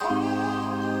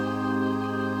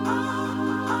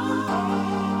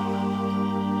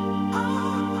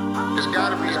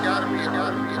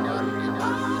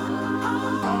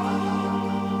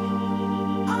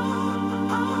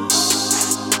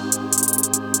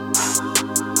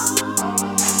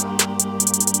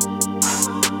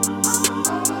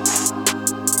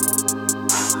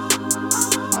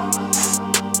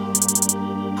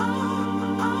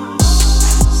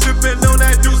Sippin' on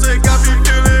that juice, it got me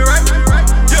feeling right.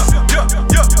 Yeah.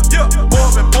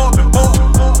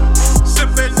 Borbin.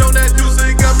 Sippin' on that juice,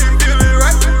 it got me feeling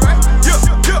right. Yeah.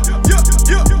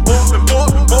 Borbin.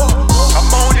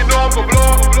 I'm on, you know I'm gon' blow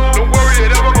up. Don't worry,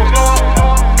 it ever gon' blow up.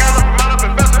 Got a mind up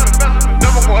investing,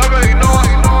 never gon' ever ignore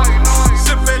it.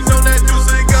 Sippin' on that juice,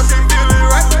 it got me feeling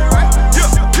right. Yeah.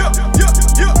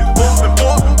 Borbin.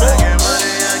 Making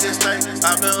money, I get stank.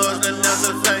 I've been hustling, that's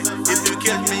a fact. If you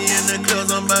catch me in the club,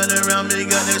 somebody around me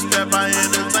got that strap, I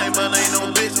entertain, but ain't no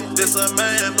bitch. This a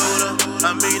man Buddha.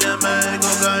 I meet that man,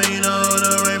 cocaine, the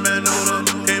ramen noodle.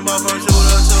 Came off from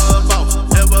shooter to a boss.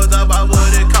 Never thought about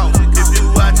what it cost. If you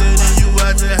watch it and you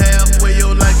watch it halfway,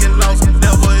 you'll like it lost.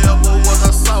 Never ever was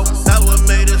a sauce. That what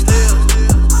made it still.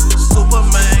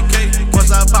 Superman cake.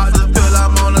 Once I pop this pill,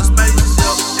 I'm on a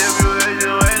spaceship. If you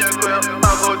ain't a grip,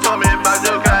 Uncle told me about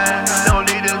your kind. Don't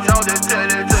need to talk, just tell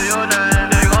it to your name.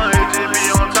 They gon' hit you, be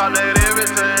on top like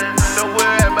everything. Don't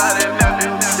worry about it,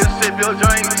 nothing. Just sip your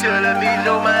drink till it leaves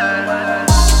your mind.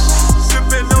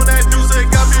 Sippin' on that juice, it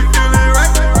got me feeling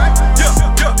right. Yeah.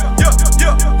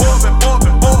 Borbin.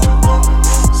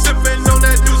 Sippin' on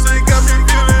that juice, it got me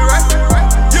feeling right.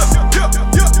 Yeah.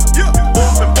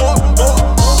 Borbin.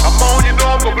 I'm on, you know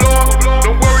I'm gon' blow up.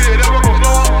 Don't worry, it ever gon'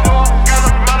 blow up. Got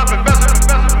a mind up investing,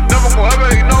 never gon' ever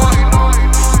ignore it.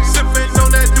 Sippin' on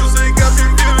that juice, it got me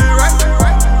feeling right.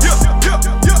 Yeah.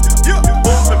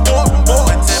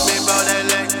 Borbin. Tell me about that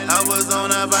leg, I was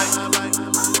on a bike.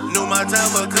 Knew my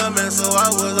time was coming, so I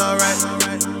was alright.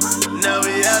 Now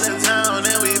we out of town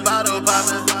and we bottle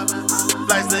poppin'.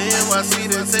 Flights to NYC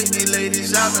to take these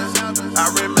ladies shopping. I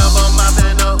remember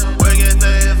mopping up, working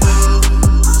things.